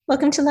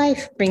Welcome to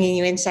Life, bringing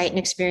you insight and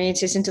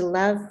experiences into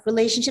love,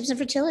 relationships, and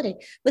fertility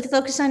with a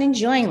focus on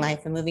enjoying life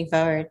and moving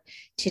forward.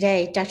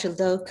 Today, Dr.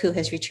 Lo Ku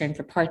has returned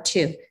for part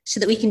two so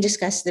that we can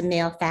discuss the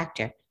male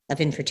factor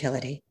of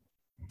infertility.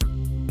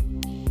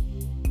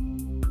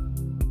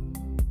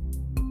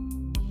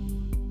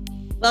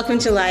 Welcome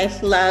to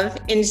Life, Love,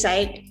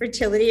 Insight,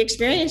 Fertility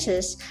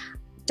Experiences.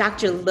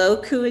 Dr. Lo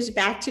Ku is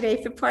back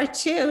today for part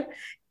two.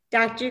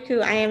 Dr.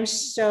 Ku, I am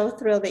so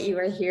thrilled that you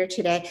are here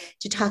today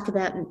to talk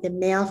about the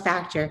male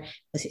factor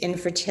with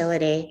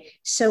infertility.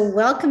 So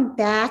welcome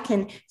back.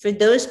 And for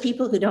those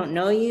people who don't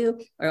know you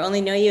or only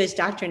know you as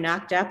Dr.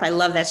 Knocked Up, I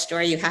love that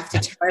story. You have to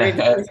tell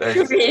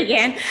everybody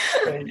again.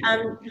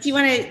 Do you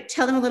want to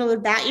tell them a little bit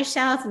about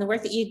yourself and the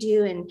work that you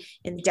do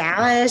in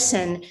Dallas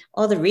and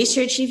all the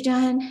research you've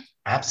done?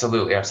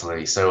 Absolutely,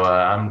 absolutely. So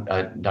I'm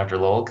Dr.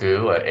 Lowell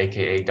Koo,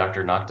 aka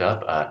Dr. Knocked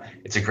Up.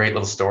 It's a great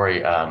little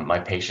story. My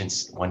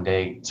patients one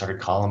day started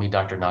calling me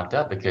Dr. Knocked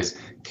Up because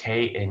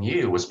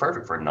KNU was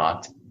perfect for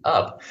knocked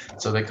up.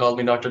 So they called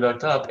me Dr.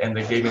 Knocked Up, and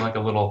they gave me like a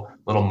little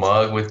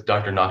mug with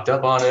Dr. Knocked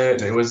Up on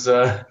it. And it was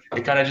it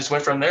kind of just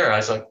went from there. I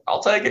was like,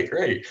 I'll take it,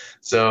 great.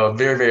 So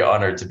very very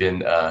honored to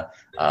be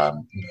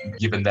um,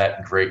 given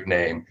that great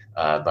name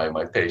by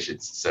my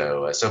patients.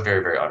 So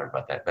very very honored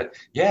about that. But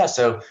yeah,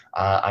 so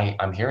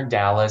I'm here in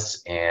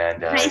Dallas,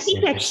 and I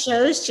think that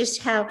shows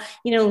just how,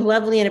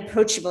 lovely and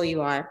approachable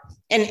you are.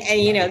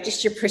 And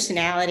just your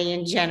personality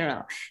in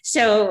general.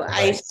 So I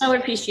right. so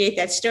appreciate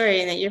that story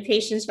and that your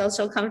patients felt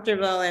so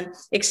comfortable and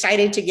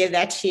excited to give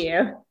that to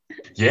you.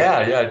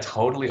 Yeah,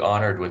 totally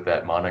honored with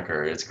that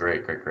moniker. It's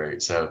great, great,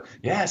 great. So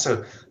yeah,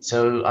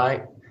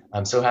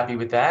 I'm so happy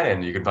with that,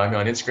 and you can find me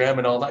on Instagram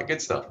and all that good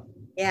stuff.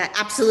 Yeah,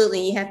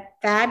 absolutely. You have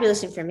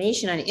fabulous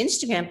information on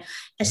Instagram,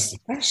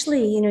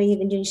 especially, you've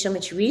been doing so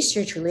much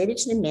research related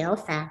to the male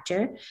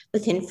factor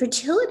with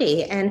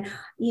infertility. And,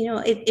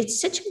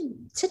 it's such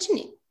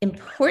an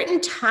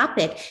important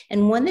topic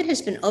and one that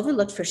has been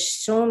overlooked for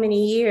so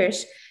many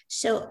years.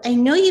 So I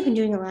know you've been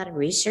doing a lot of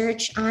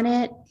research on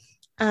it.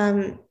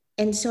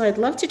 And so I'd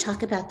love to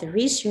talk about the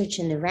research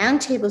and the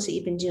roundtables that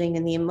you've been doing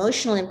and the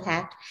emotional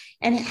impact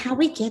and how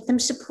we get them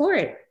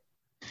support.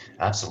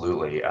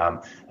 Absolutely.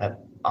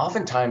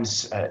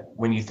 Oftentimes,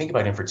 when you think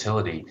about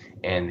infertility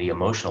and the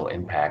emotional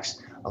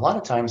impacts, a lot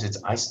of times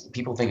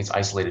people think it's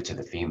isolated to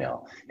the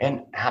female,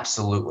 and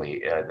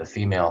absolutely, the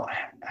female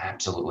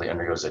absolutely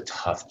undergoes a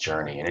tough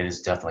journey, and it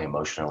is definitely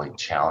emotionally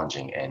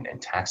challenging and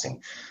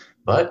taxing.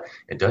 But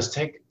it does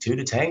take two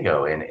to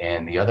tango,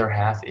 and the other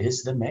half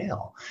is the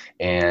male,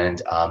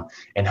 and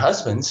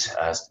husbands,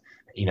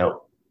 you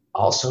know,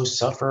 also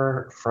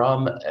suffer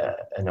from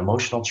an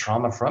emotional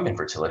trauma from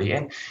infertility.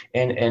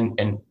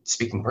 And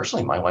speaking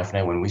personally, my wife and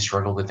I, when we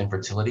struggled with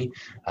infertility,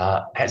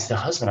 as the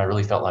husband, I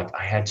really felt like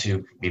I had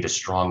to be the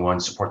strong one,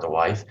 support the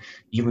wife,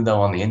 even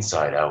though on the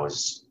inside I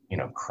was,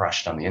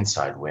 crushed on the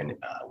inside when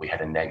we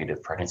had a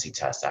negative pregnancy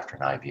test after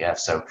an IVF.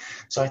 So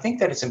I think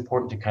that it's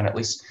important to kind of at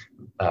least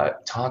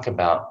talk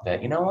about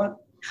that. You know what,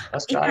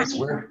 us guys,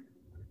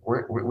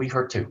 we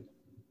hurt too.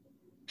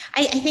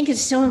 I think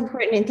it's so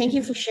important. And thank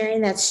you for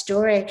sharing that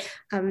story.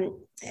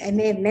 I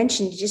may have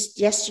mentioned just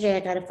yesterday, I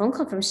got a phone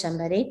call from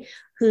somebody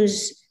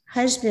whose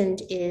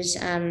husband is,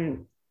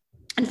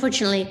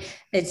 unfortunately,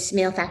 it's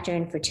male factor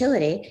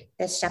infertility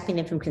that's stopping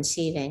them from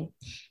conceiving.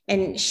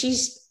 And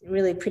she's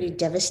really pretty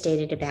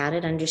devastated about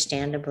it,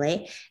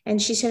 understandably.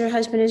 And she said her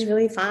husband is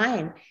really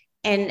fine.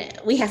 And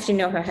we have to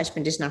know her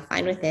husband is not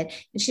fine with it.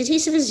 And she said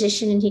he's a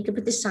physician and he could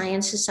put the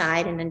science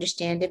aside and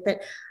understand it.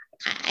 But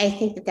I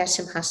think that that's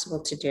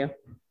impossible to do.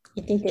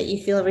 I think that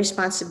you feel a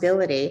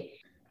responsibility.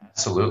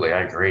 Absolutely,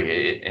 I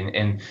agree.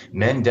 And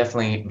men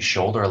definitely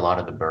shoulder a lot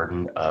of the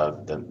burden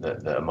of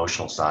the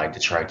emotional side to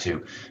try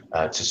to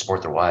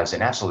support their wives,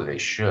 and absolutely they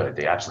should.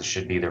 They absolutely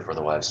should be there for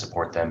the wives,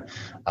 support them,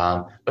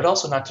 but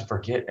also not to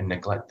forget and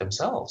neglect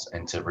themselves,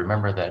 and to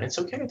remember that it's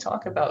okay to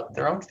talk about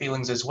their own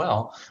feelings as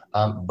well.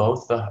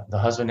 Both the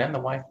husband and the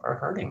wife are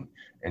hurting,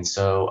 and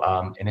so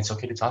and it's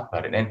okay to talk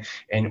about it.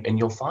 And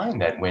you'll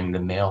find that when the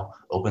male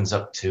opens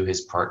up to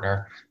his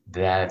partner,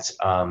 that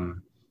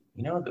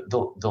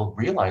they'll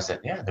realize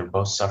that, yeah, they're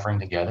both suffering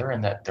together,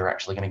 and that they're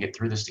actually going to get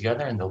through this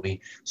together, and they'll be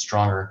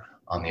stronger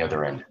on the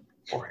other end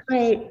for it.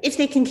 Right. If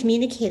they can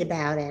communicate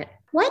about it.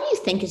 Why do you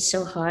think it's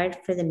so hard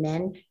for the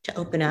men to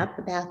open up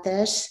about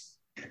this?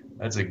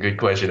 That's a good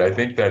question. I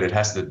think that it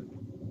has to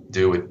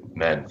do with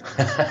men,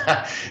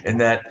 and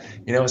that,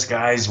 as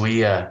guys,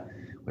 we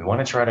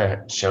want to try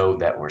to show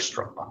that we're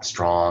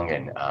strong,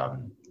 and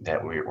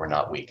that we're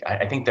not weak.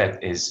 I think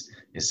that is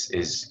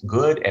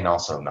good and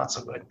also not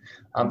so good.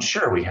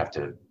 Sure, we have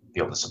to be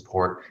able to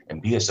support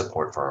and be a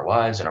support for our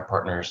wives and our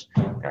partners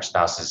and our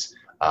spouses,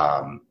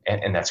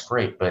 and that's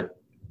great. But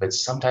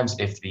sometimes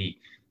if the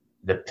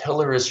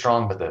pillar is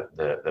strong, but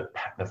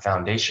the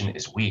foundation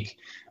is weak,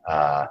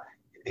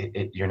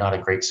 you're not a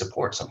great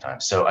support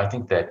sometimes. So I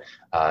think that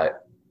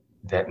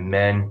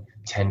men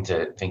tend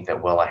to think that,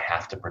 well, I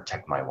have to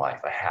protect my wife,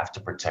 I have to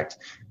protect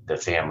the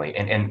family,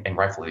 and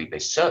rightfully they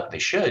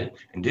should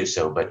and do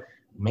so. But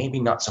maybe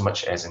not so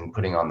much as in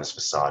putting on this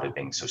facade of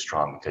being so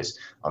strong, because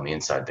on the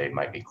inside they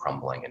might be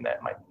crumbling and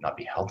that might not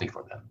be healthy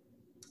for them.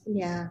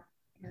 Yeah.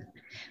 Yeah.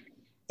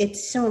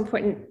 It's so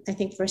important, I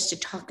think, for us to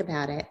talk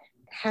about it,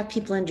 have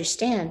people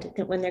understand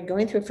that when they're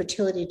going through a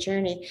fertility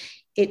journey,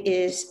 it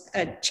is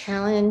a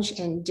challenge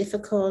and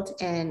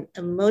difficult and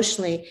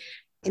emotionally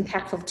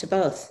impactful to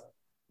both.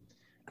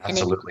 And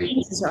it Absolutely.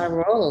 changes our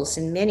roles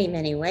in many,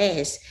 many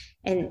ways.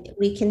 And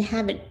we can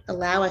have it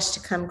allow us to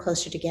come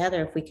closer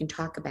together if we can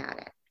talk about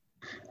it.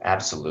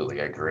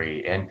 Absolutely, I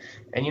agree. And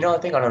I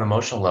think on an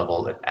emotional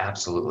level, it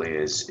absolutely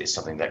is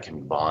something that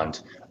can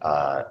bond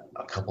a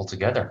couple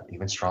together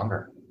even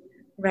stronger.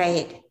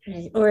 Right.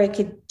 Right. Or it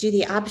could do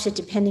the opposite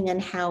depending on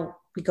how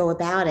we go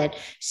about it.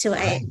 So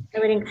Right. I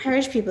would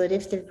encourage people that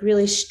if they're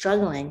really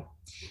struggling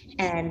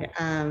and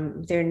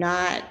they're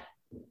not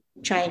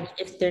trying,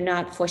 if they're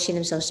not forcing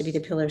themselves to be the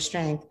pillar of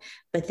strength,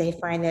 but they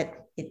find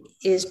that it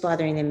is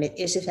bothering them, it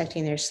is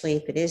affecting their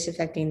sleep, it is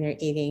affecting their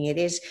eating, it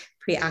is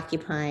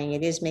preoccupying,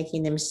 it is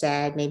making them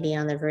sad, maybe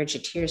on the verge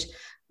of tears,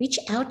 reach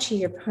out to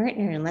your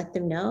partner and let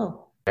them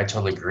know. I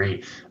totally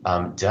agree.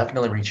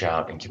 Definitely reach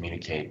out and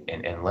communicate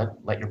and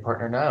let your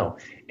partner know.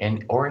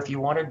 And or if you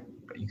wanted,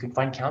 you can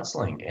find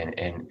counseling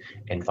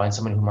and find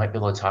someone who might be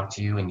able to talk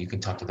to you and you can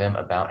talk to them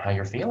about how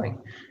you're feeling.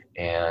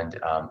 And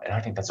I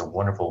think that's a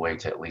wonderful way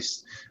to at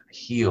least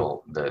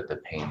heal the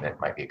pain that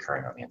might be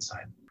occurring on the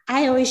inside.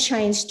 I always try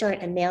and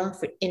start a male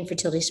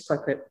infertility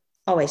support group.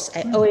 Always.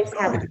 I Hmm, always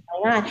have it good.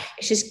 going on.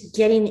 It's just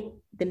getting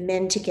the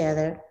men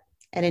together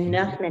and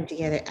enough men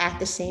together at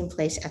the same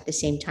place at the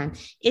same time.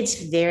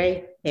 It's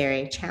very,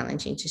 very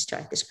challenging to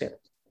start this group.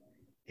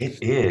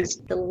 It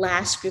is. The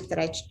last group that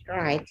I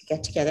tried to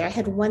get together, I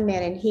had one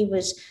man and he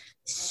was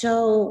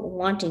so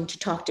wanting to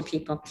talk to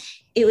people.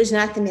 It was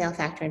not the male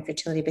factor in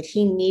fertility, but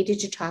he needed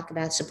to talk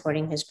about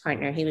supporting his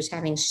partner. He was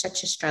having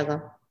such a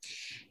struggle.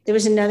 There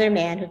was another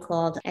man who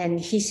called and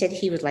he said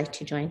he would like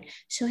to join.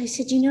 So I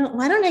said,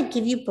 why don't I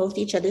give you both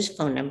each other's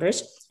phone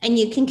numbers and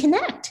you can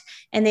connect?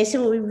 And they said,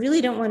 well, we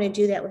really don't want to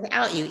do that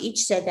without you.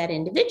 Each said that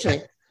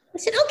individually. I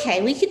said,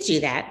 okay, we could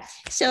do that.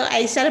 So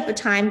I set up a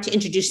time to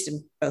introduce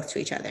them both to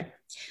each other.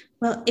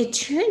 Well, it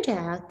turned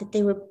out that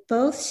they were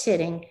both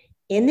sitting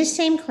in the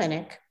same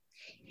clinic,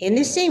 in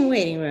the same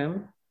waiting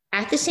room,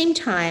 at the same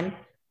time,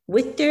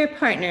 with their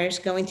partners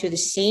going through the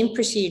same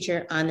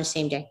procedure on the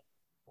same day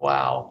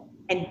Wow.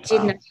 and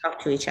did Wow. not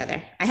talk to each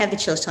other. I have the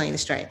chills telling you the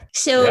story. Yeah,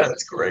 So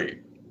that's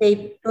great.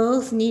 they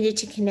both needed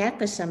to connect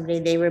with somebody.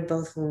 They were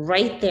both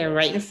right there,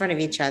 right in front of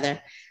each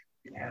other,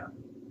 Yeah.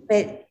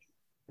 but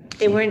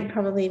they weren't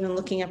probably even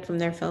looking up from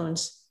their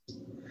phones.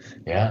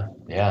 Yeah,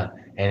 yeah,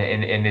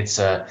 and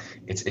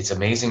it's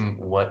amazing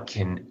what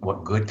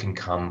good can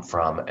come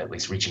from at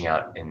least reaching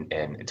out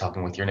and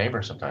talking with your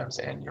neighbor sometimes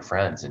and your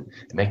friends and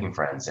making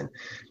friends. And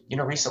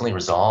recently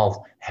Resolve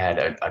had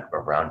a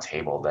round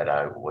table that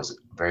I was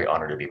very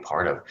honored to be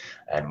part of,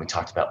 and we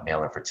talked about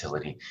male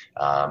infertility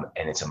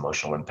and its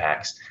emotional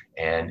impacts.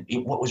 And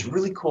what was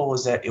really cool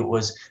was that it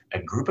was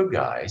a group of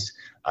guys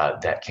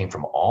that came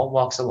from all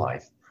walks of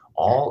life,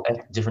 all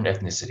different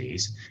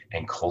ethnicities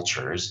and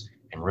cultures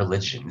and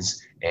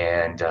religions,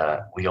 and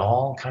we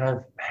all kind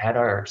of had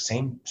our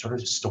same sort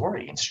of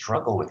story and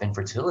struggle with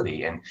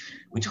infertility, and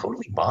we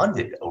totally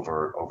bonded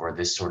over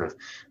this sort of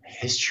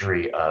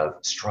history of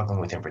struggling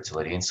with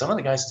infertility. And some of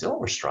the guys still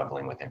were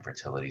struggling with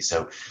infertility.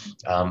 So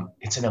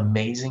it's an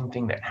amazing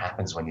thing that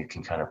happens when you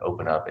can kind of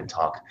open up and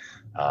talk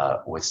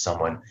with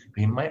someone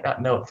who you might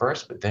not know at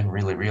first, but then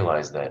really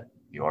realize that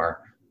you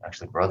are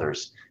actually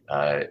brothers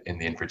in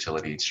the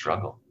infertility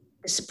struggle.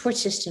 The support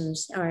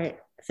systems are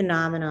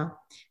phenomenal.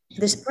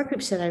 The support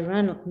groups that I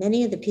run,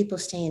 many of the people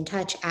stay in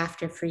touch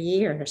after for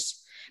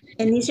years.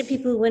 And these are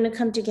people who want to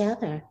come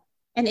together.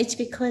 And it's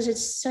because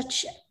it's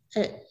such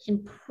an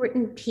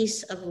important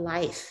piece of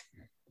life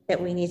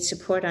that we need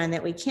support on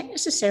that we can't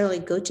necessarily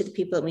go to the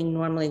people that we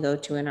normally go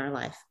to in our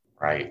life.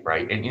 Right,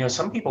 right. And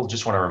some people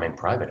just want to remain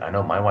private. I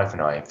know my wife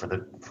and I,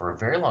 for a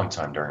very long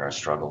time during our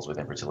struggles with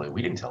infertility,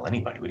 we didn't tell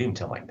anybody. We didn't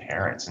tell my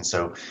parents. And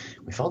so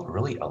we felt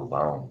really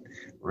alone.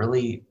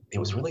 Really, it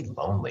was really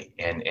lonely.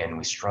 And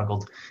we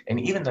struggled. And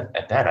even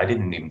at that, I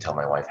didn't even tell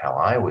my wife how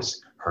I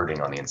was hurting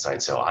on the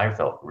inside. So I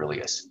felt really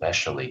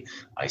especially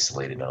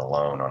isolated and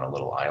alone on a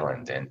little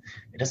island. And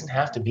it doesn't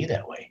have to be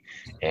that way.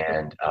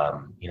 And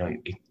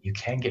you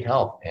can get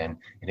help, and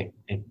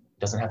it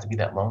doesn't have to be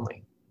that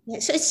lonely. Yeah,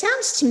 so it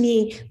sounds to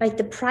me like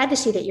the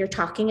privacy that you're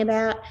talking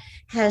about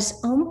has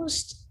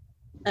almost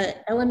an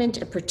element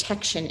of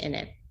protection in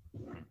it.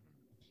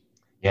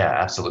 Yeah,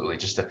 absolutely.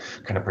 Just to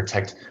kind of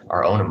protect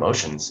our own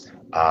emotions,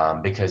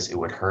 because it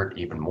would hurt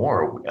even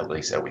more, at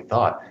least that we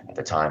thought at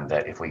the time,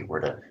 that if we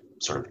were to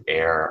sort of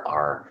air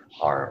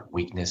our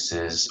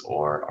weaknesses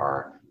or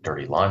our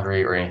dirty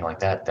laundry or anything like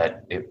that,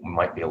 that it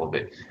might be a little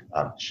bit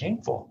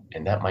shameful,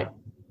 and that might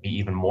be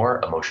even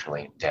more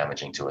emotionally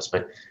damaging to us.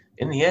 But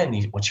in the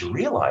end, what you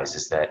realize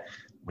is that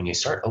when you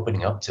start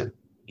opening up to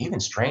even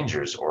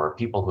strangers or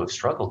people who have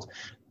struggled,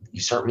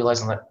 you start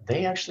realizing that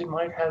they actually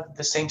might have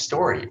the same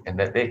story and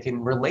that they can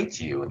relate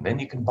to you, and then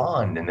you can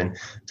bond and then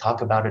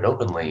talk about it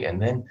openly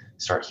and then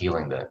start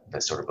healing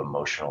the sort of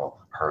emotional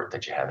hurt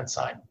that you have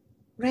inside.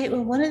 Right.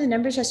 Well, one of the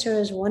numbers I saw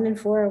is 1 in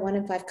 4 or 1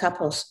 in 5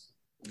 couples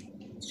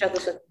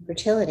struggles with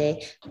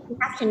infertility. You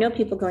have to know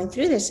people going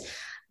through this.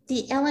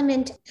 The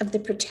element of the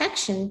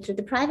protection through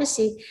the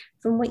privacy,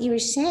 from what you were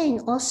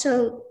saying,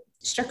 also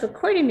struck a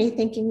chord in me,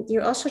 thinking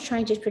you're also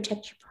trying to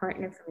protect your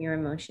partner from your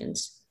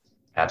emotions.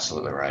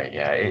 Absolutely right.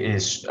 Yeah, it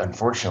is.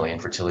 Unfortunately,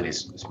 infertility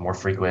is more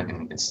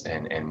frequent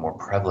and more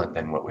prevalent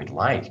than what we'd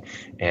like.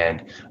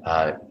 And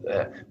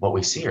what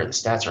we see are the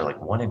stats are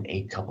like 1 in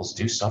 8 couples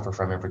do suffer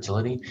from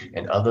infertility.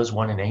 And of those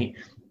 1 in 8,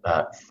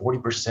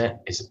 40%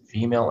 is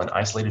female, an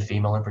isolated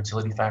female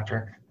infertility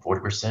factor.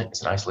 40%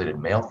 is an isolated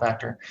male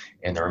factor.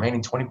 And the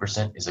remaining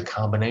 20% is a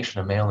combination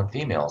of male and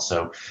female.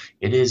 So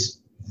it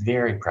is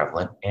very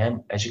prevalent.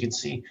 And as you can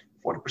see,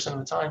 40% of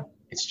the time,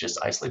 it's just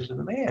isolated to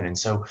the man. And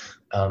so,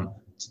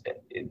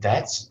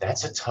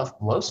 that's a tough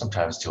blow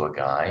sometimes to a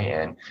guy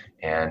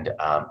and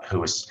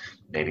who is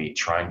maybe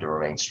trying to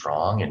remain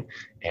strong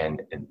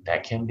and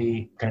that can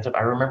be kind of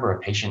tough. I remember a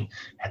patient,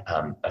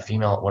 a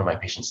female, one of my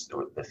patients,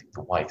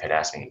 the wife had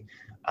asked me,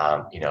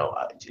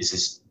 is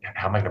this,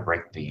 how am I going to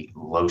break the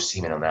low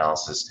semen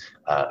analysis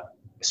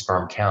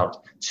sperm count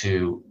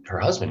to her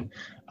husband?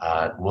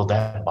 Will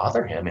that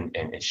bother him?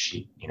 And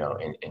she,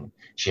 and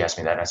she asked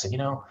me that, and I said,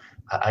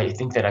 I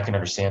think that I can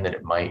understand that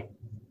it might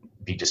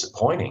be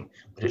disappointing,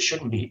 but it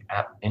shouldn't be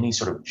any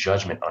sort of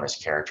judgment on his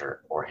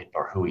character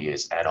or who he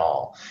is at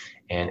all.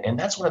 And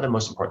that's one of the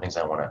most important things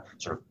I want to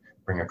sort of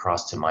bring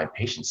across to my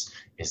patients,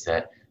 is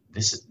that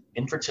this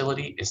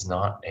infertility is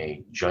not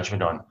a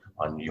judgment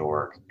on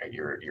your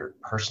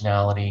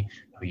personality,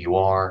 who you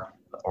are,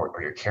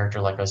 or your character,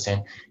 like I was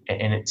saying.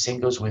 And it same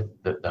goes with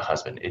the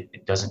husband.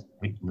 It doesn't,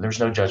 there's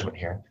no judgment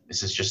here.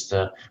 This is just,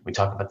 we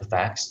talk about the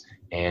facts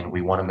and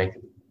we want to make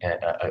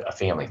a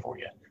family for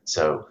you.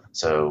 So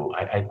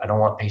I don't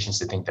want patients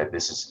to think that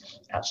this is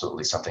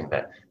absolutely something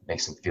that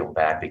makes them feel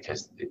bad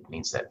because it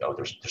means that, oh,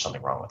 there's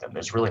something wrong with them.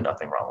 There's really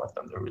nothing wrong with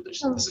them.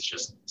 This is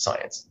just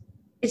science.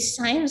 It's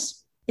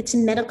science. It's a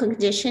medical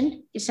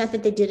condition. It's not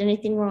that they did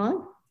anything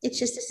wrong. It's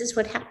just, this is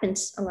what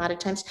happens a lot of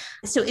times.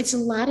 So it's a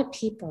lot of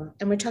people,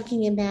 and we're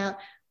talking about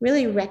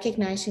really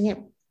recognizing it.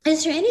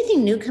 Is there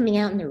anything new coming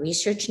out in the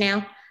research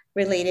now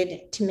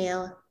related to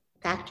male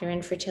factor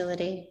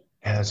infertility?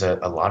 There's a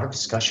lot of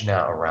discussion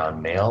now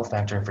around male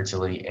factor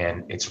infertility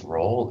and its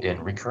role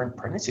in recurrent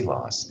pregnancy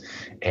loss.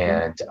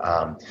 And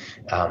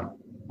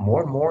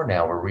more and more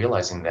now we're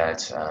realizing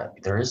that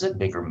there is a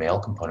bigger male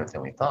component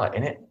than we thought.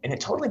 And it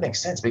totally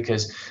makes sense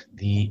because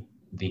the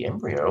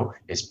embryo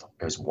is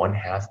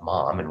 1/2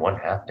 mom and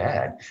 1/2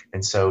 dad.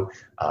 And so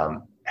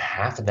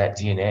half of that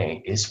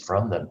DNA is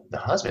from the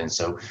husband.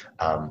 So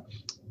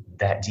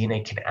that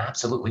DNA can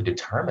absolutely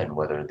determine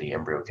whether the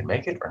embryo can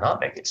make it or not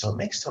make it. So it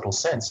makes total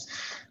sense.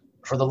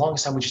 For the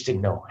longest time, we just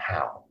didn't know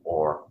how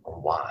or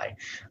why.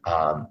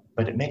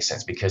 But it makes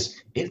sense because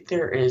if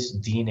there is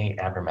DNA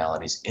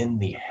abnormalities in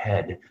the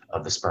head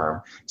of the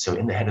sperm, so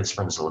in the head of the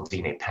sperm is a little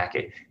DNA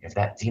packet. If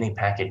that DNA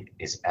packet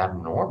is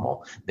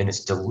abnormal, then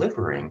it's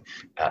delivering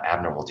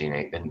abnormal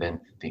DNA, and then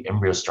the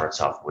embryo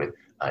starts off with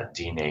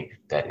DNA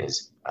that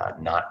is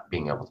not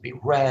being able to be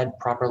read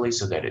properly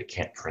so that it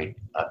can't create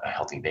a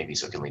healthy baby,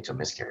 so it can lead to a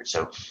miscarriage.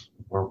 So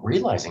we're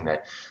realizing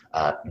that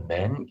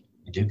men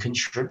do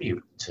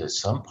contribute to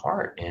some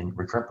part in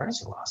recurrent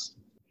pregnancy loss.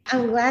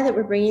 I'm glad that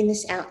we're bringing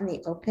this out in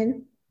the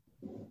open,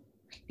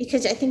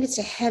 because I think it's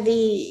a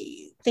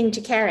heavy thing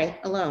to carry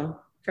alone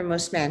for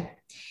most men.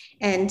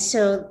 And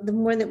so the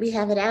more that we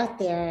have it out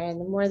there and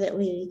the more that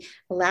we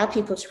allow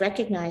people to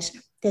recognize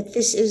that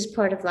this is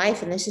part of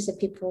life and this is that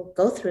people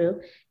go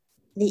through,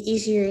 the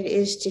easier it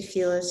is to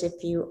feel as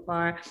if you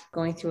are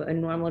going through a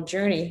normal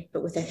journey,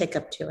 but with a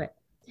hiccup to it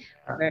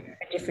or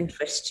a different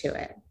twist to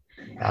it.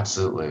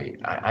 Absolutely.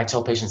 I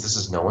tell patients this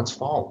is no one's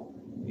fault.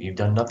 You've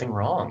done nothing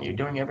wrong. You're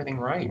doing everything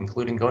right,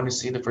 including going to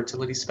see the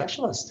fertility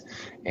specialist.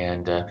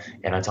 And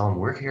I tell them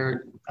we're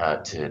here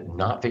to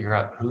not figure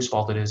out whose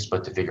fault it is,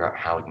 but to figure out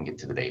how we can get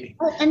to the baby.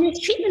 Oh, and there's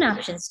treatment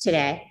options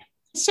today.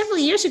 Several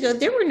years ago,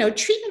 there were no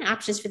treatment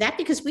options for that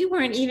because we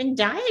weren't even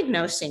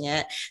diagnosing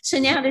it. So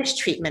now there's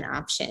treatment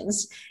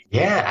options.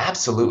 Yeah,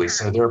 absolutely.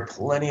 So there are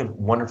plenty of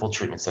wonderful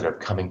treatments that are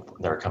coming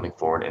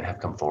forward and have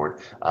come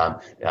forward.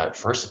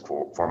 First and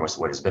foremost,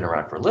 what has been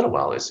around for a little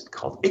while is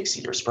called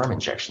ICSI, or sperm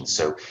injections.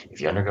 So if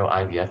you undergo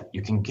IVF,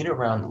 you can get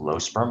around low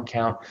sperm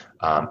count,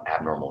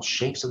 abnormal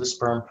shapes of the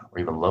sperm, or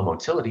even low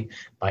motility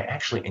by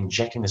actually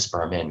injecting the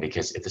sperm in.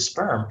 Because if the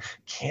sperm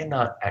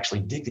cannot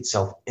actually dig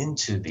itself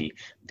into the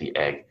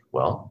egg,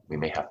 well, we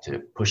may have to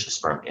push the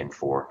sperm in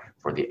for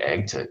the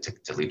egg to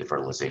lead to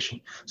fertilization.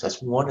 So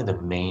that's one of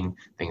the main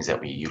things that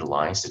we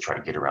utilize to try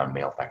to get around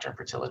male factor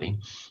infertility.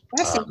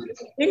 Yes,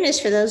 goodness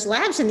for those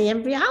labs and the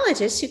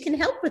embryologists who can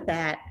help with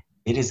that.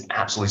 It is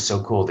absolutely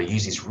so cool. They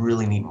use these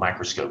really neat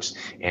microscopes,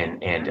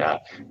 and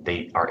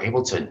they are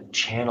able to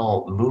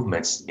channel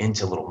movements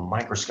into little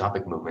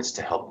microscopic movements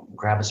to help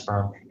grab a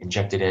sperm,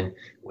 inject it in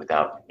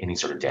without any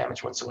sort of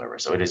damage whatsoever.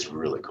 So it is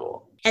really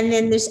cool. And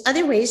then there's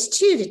other ways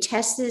too to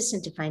test this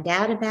and to find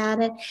out about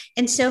it.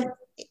 And so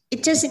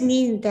it doesn't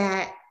mean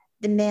that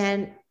the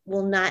man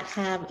will not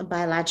have a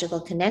biological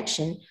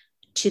connection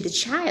to the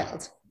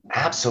child.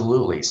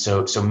 Absolutely.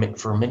 So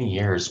for many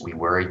years, we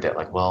worried that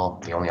like,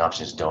 well, the only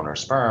option is donor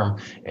sperm,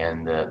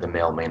 and the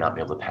male may not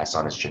be able to pass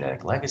on his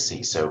genetic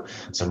legacy. So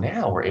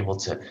now we're able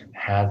to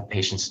have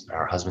patients,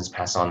 our husbands,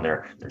 pass on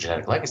their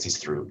genetic legacies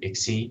through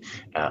ICSI,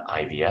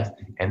 IVF,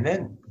 and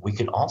then we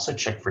can also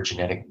check for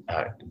genetic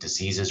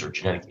diseases or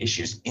genetic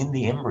issues in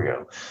the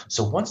embryo.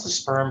 So once the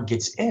sperm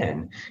gets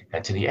in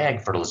to the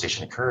egg,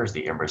 fertilization occurs,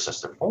 the embryo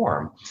starts to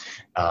form.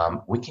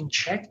 We can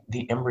check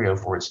the embryo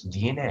for its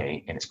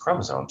DNA and its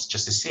chromosomes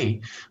just to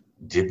see,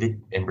 did the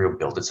embryo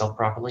build itself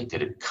properly?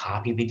 Did it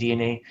copy the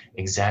DNA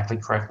exactly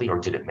correctly, or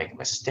did it make a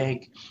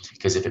mistake?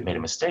 Because if it made a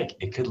mistake,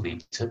 it could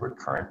lead to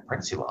recurrent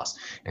pregnancy loss.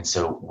 And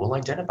so we'll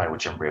identify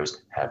which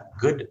embryos have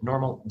good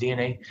normal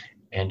DNA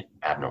and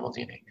abnormal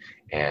DNA.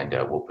 And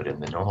we'll put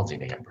in the normal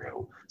DNA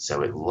embryo.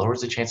 So it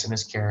lowers the chance of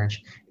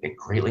miscarriage. It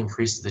greatly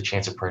increases the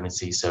chance of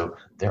pregnancy. So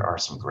there are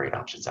some great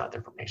options out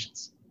there for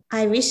patients.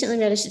 I recently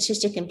read a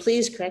statistic, and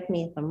please correct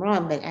me if I'm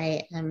wrong, but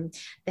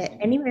that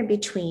anywhere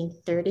between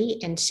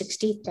 30 and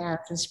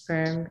 60,000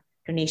 sperm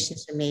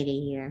donations are made a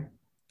year.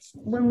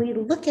 When we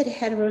look at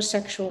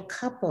heterosexual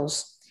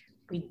couples,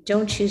 we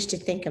don't choose to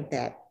think of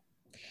that,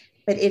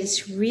 but it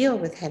is real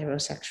with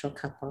heterosexual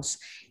couples.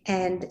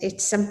 And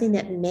it's something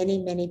that many,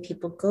 many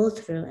people go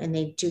through, and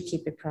they do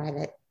keep it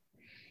private.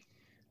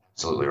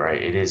 Absolutely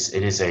right. It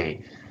is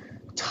a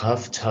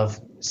tough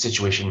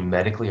situation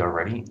medically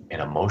already and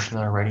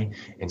emotionally already.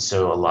 And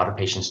so a lot of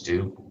patients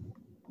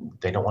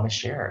they don't want to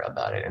share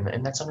about it.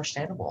 And that's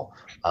understandable.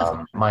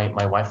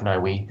 My wife and I,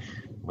 we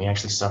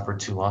actually suffered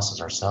two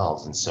losses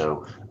ourselves. And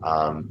so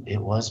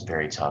it was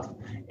very tough.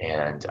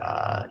 And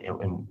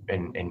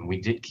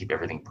we did keep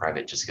everything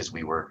private just because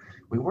we were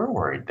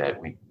worried that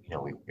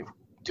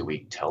do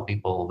we tell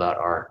people about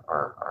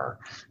our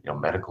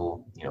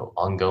medical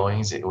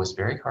ongoings. It was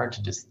very hard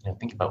to just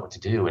think about what to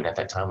do, and at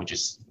that time we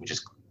just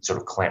sort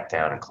of clamped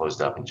down and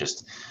closed up and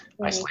just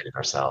Right. isolated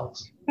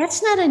ourselves.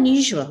 That's not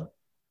unusual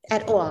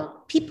at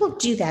all. People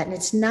do that, and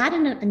it's not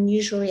an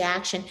unusual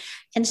reaction.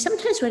 And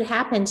sometimes what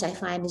happens, I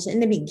find, is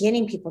in the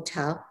beginning, people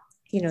tell,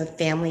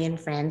 family and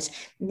friends.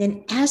 And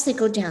then as they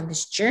go down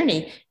this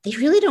journey, they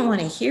really don't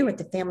want to hear what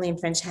the family and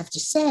friends have to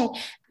say,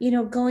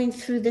 going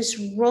through this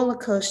roller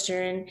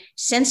coaster and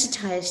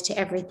sensitized to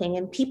everything.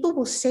 And people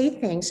will say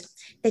things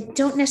that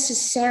don't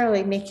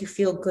necessarily make you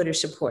feel good or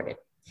supported.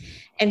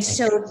 And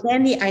so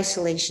then the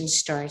isolation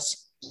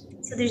starts.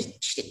 So there's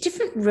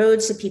different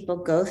roads that people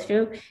go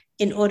through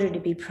in order to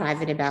be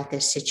private about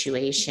this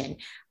situation.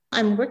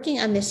 I'm working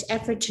on this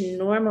effort to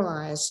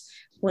normalize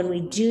when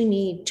we do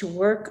need to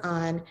work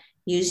on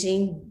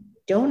using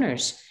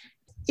donors.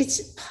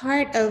 It's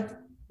part of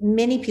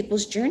many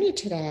people's journey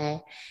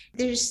today.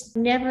 There's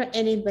never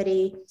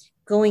anybody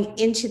going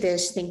into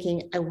this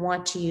thinking, I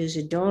want to use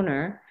a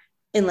donor,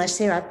 unless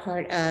they are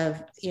part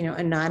of,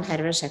 a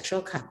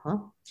non-heterosexual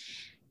couple.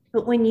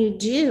 But when you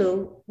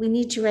do, we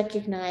need to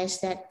recognize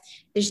that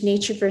there's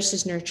nature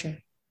versus nurture.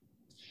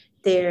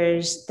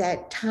 There's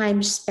that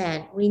time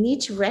spent. We need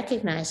to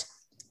recognize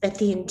that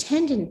the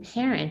intended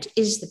parent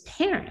is the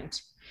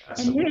parent.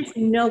 And there's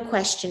no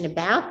question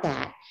about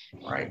that.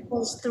 Right.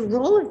 Because the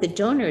role of the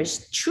donor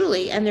is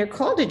truly, and they're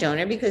called a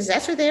donor because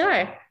that's what they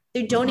are.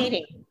 They're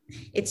donating.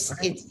 It's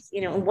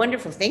a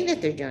wonderful thing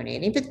that they're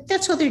donating, but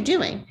that's all they're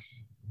doing.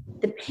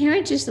 The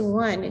parent is the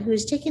one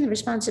who's taking the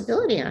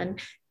responsibility on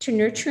to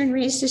nurture and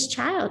raise this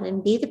child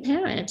and be the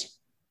parent.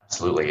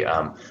 Absolutely.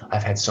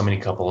 I've had so many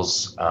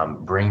couples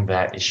bring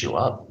that issue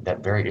up,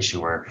 that very issue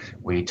where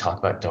we talk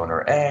about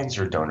donor eggs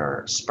or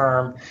donor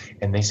sperm,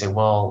 and they say,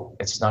 well,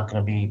 it's not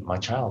going to be my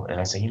child. And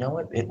I say, you know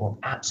what? It will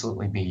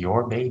absolutely be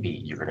your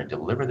baby. You're going to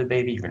deliver the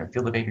baby. You're going to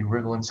feel the baby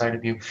wriggle inside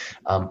of you.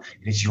 It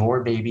is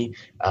your baby.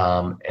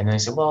 And then they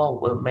say, well,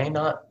 it may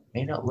not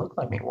look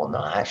like me. Well,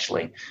 no,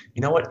 actually,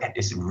 you know what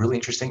is really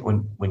interesting?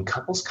 When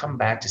couples come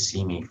back to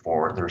see me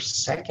for their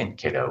second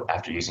kiddo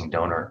after using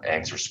donor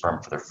eggs or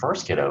sperm for their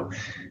first kiddo,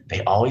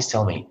 they always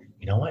tell me,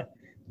 you know what?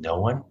 No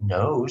one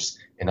knows.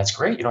 And that's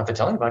great. You don't have to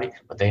tell anybody,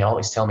 but they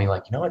always tell me,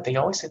 like, you know what? They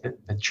always say that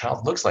the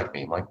child looks like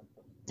me. I'm like,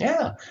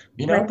 yeah,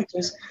 Right.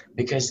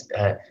 because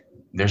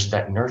there's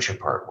that nurture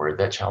part where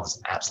that child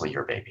is absolutely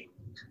your baby.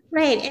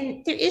 Right.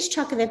 And there is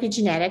talk of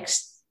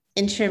epigenetics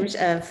in terms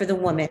of for the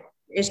woman.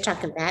 There's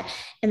talk of that.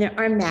 And there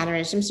are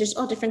mannerisms. There's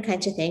all different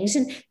kinds of things.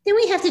 And then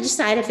we have to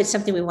decide if it's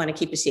something we want to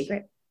keep a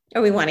secret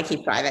or we want to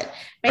keep private.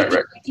 Right.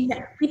 Right.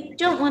 We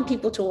don't want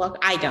people to walk.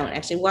 I don't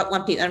actually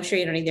want people, I'm sure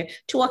you don't either,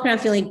 to walk around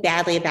feeling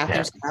badly about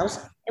Yeah. themselves.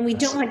 And we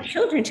don't want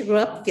children to grow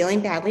up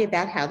feeling badly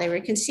about how they were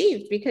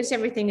conceived because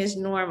everything is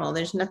normal.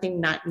 There's nothing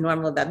not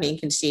normal about being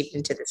conceived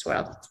into this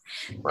world.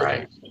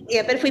 Right.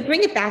 Yeah. But if we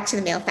bring it back to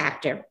the male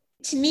factor,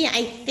 To me,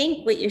 I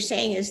think what you're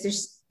saying is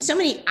there's so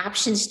many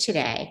options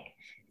today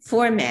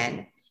for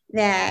men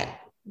that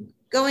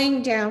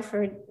going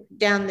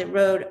down the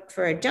road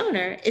for a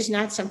donor is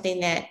not something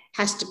that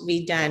has to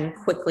be done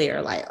quickly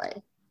or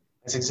lightly.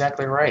 That's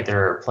exactly right.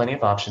 There are plenty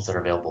of options that are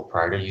available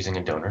prior to using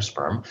a donor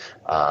sperm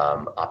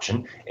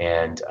option,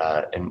 and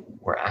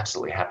we're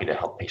absolutely happy to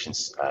help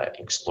patients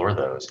explore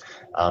those.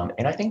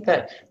 And I think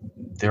that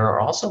there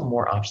are also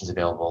more options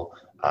available,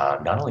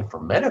 not only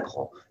for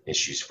medical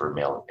issues for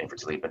male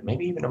infertility, but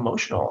maybe even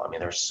emotional. I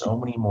mean, there's so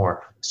many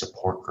more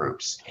support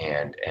groups,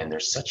 and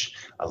there's such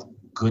a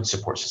good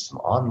support system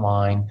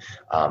online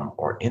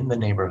or in the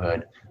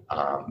neighborhood.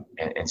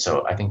 And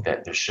so I think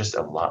that there's just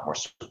a lot more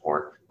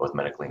support, both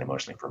medically and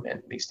emotionally, for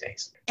men these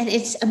days. And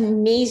it's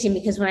amazing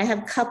because when I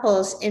have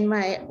couples in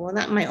my, well,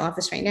 not in my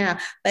office right now,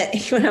 but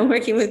when I'm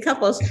working with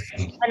couples,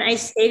 when I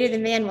say to the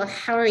man, well,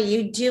 how are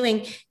you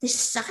doing? This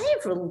sigh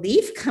of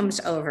relief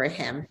comes over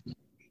him.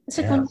 It's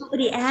like, well,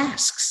 nobody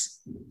asks.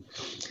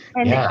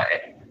 And yeah.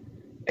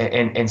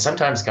 And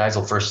sometimes guys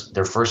will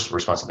their first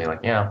response will be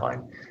like, yeah, I'm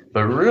fine.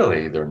 But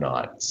really, they're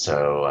not.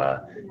 So,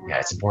 yeah,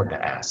 it's important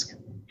to ask.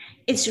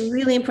 it's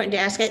really important to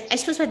ask. I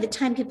suppose by the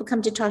time people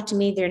come to talk to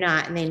me, they're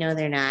not, and they know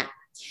they're not.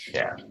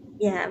 Yeah.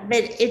 Yeah,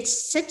 but there's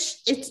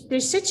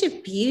such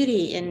a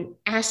beauty in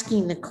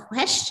asking the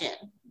question.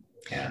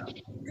 Yeah.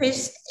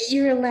 Because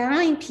you're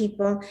allowing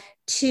people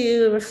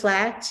to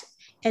reflect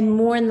and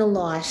mourn the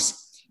loss.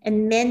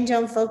 And men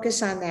don't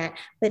focus on that.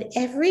 But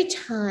every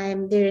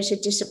time there's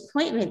a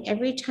disappointment,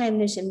 every time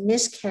there's a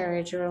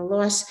miscarriage or a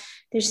loss,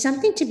 there's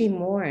something to be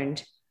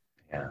mourned.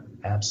 Yeah,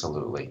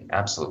 absolutely.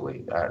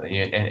 Absolutely.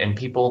 And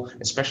people,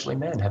 especially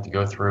men, have to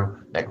go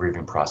through that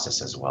grieving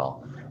process as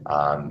well.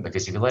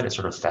 Because if you let it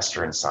sort of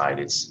fester inside,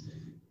 it's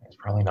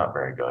probably not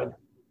very good.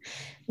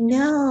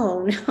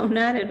 No, no,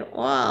 not at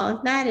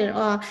all. Not at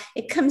all.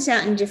 It comes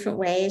out in different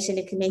ways and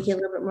it can make you a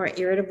little bit more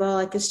irritable.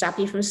 It can stop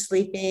you from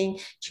sleeping.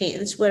 Change,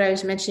 that's what I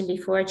was mentioning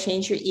before,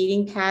 change your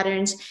eating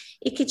patterns.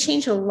 It could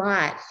change a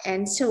lot.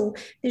 And so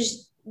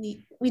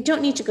we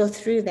don't need to go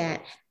through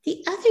that.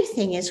 The other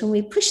thing is when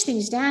we push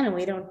things down and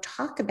we don't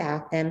talk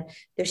about them,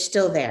 they're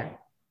still there.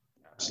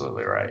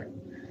 Absolutely right.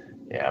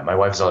 Yeah, my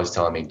wife's always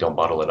telling me don't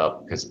bottle it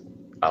up because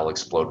I'll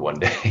explode one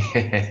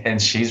day. And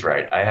she's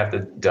right. I have to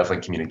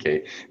definitely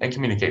communicate and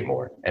communicate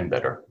more and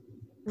better.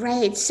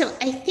 Right. So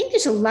I think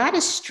there's a lot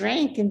of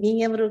strength in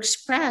being able to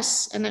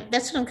express, and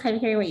that's what I'm kind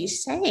of hearing what you're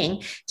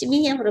saying, to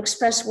being able to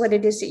express what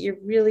it is that you're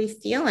really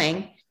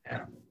feeling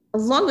Yeah.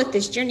 along with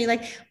this journey.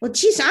 Like, well,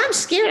 geez, I'm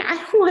scared. I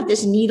don't want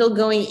this needle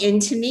going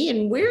into me.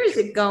 And where is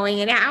it going?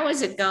 And how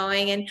is it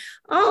going? And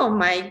oh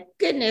my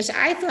goodness,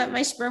 I thought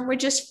my sperm were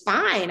just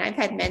fine. I've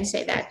had men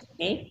say that to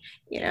me,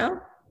 you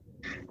know?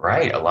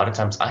 Right. A lot of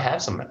times I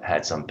have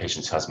had some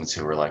patients' husbands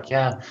who were like,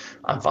 yeah,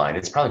 I'm fine.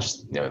 It's probably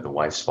just, the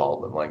wife's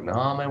fault. I'm like,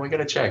 no, man, we got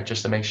to check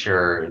just to make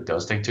sure. It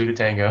does take two to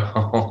tango.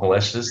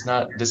 Let's just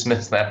not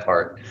dismiss that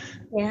part.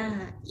 Yeah,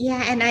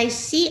 yeah. And I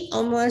see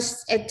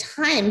almost at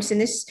times,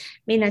 and this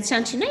may not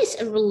sound too nice,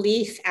 a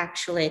relief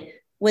actually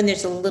when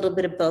there's a little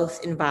bit of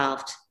both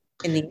involved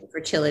in the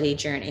fertility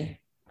journey.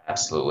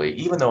 Absolutely.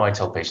 Even though I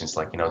tell patients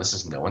like, this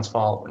is no one's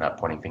fault. We're not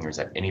pointing fingers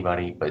at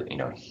anybody, but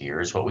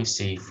here's what we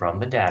see from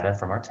the data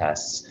from our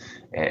tests.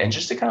 And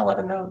just to kind of let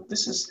them know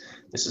this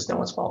is no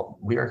one's fault.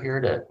 We are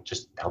here to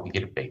just help you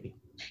get a baby.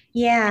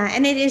 Yeah,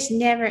 and it is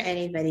never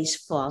anybody's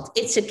fault.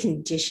 It's a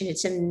condition,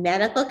 it's a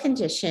medical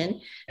condition.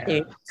 Yeah.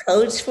 There's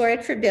codes for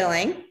it for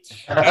billing.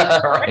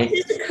 And right. what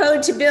is the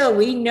code to bill?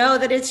 We know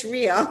that it's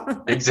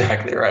real.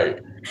 Exactly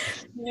right.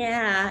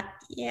 Yeah,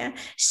 yeah.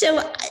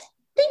 So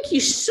thank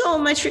you so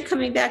much for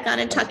coming back on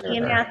and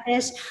talking about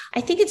this. I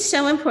think it's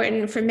so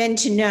important for men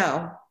to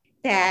know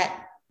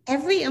that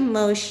every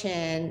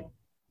emotion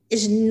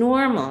is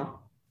normal.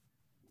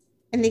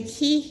 And the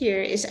key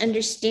here is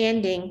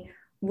understanding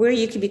where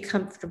you can be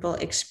comfortable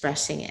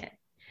expressing it.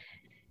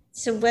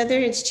 So whether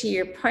it's to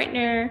your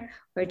partner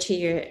or to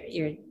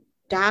your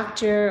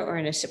doctor or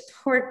in a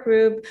support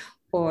group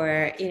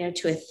or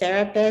to a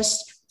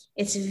therapist,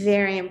 it's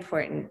very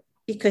important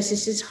because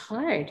this is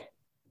hard.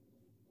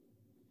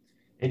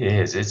 It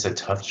is. It's a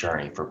tough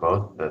journey for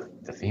both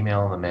the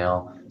female and the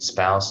male,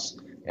 spouse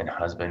and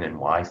husband and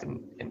wife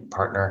and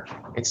partner.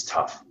 It's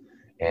tough.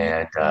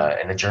 And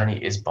the journey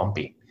is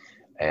bumpy.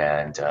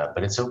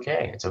 But it's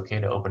okay. It's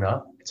okay to open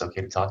up. It's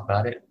okay to talk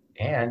about it.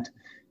 And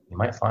you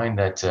might find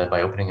that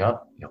by opening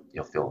up,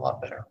 you'll feel a lot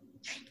better.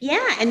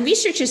 Yeah, and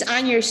research is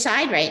on your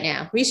side right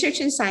now. Research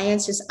and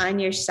science is on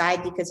your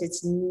side because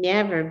it's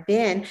never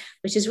been,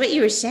 which is what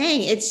you were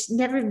saying, it's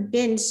never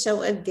been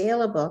so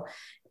available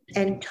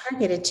and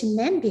targeted to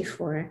men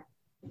before.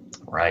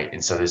 Right.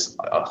 And so there's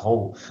a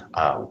whole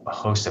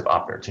host of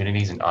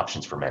opportunities and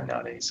options for men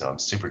nowadays. So I'm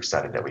super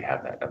excited that we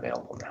have that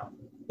available now.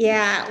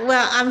 Yeah,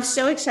 well, I'm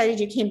so excited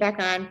you came back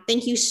on.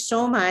 Thank you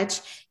so much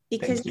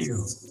because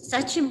it's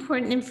such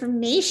important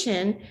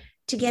information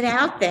to get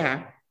out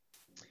there.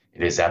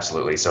 It is,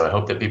 absolutely. So I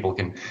hope that people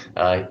can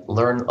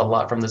learn a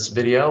lot from this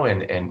video,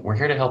 and we're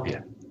here to help you.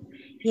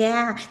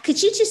 Yeah.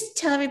 Could you just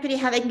tell everybody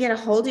how they can get a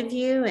hold of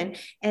you,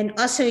 and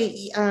also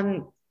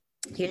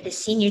you're the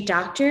senior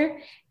doctor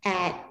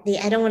at the,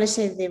 I don't want to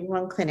say the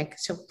wrong clinic,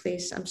 so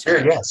please, I'm Sure,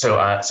 sorry. yeah.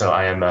 So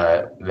I am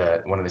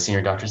the one of the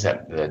senior doctors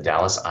at the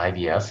Dallas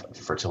IVF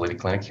Fertility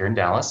Clinic here in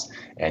Dallas,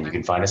 and you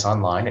can find us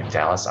online at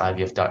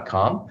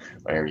dallasivf.com,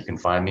 or you can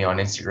find me on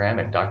Instagram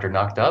at Dr.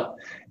 Knocked Up,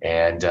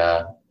 and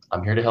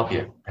I'm here to help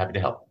you. Happy to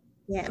help.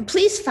 Yeah, and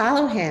please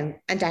follow him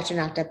on Dr.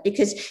 Knocked Up,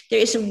 because there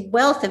is a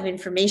wealth of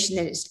information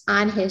that is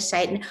on his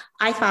site. And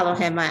I follow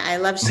him. I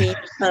love seeing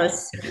his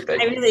posts. I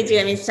Thank you. really do.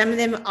 I mean, some of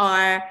them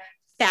are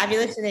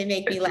fabulous and they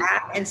make me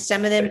laugh, and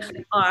some of them Thank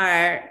you.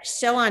 are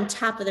so on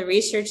top of the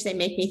research they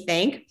make me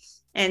think.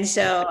 And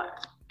so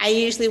I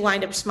usually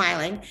wind up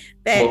smiling.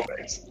 Well, But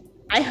thanks.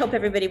 I hope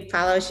everybody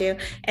follows you.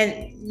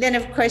 And then,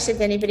 of course, if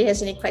anybody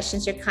has any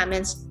questions or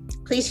comments,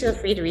 please feel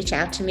free to reach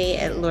out to me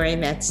at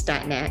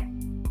lorimetz.net.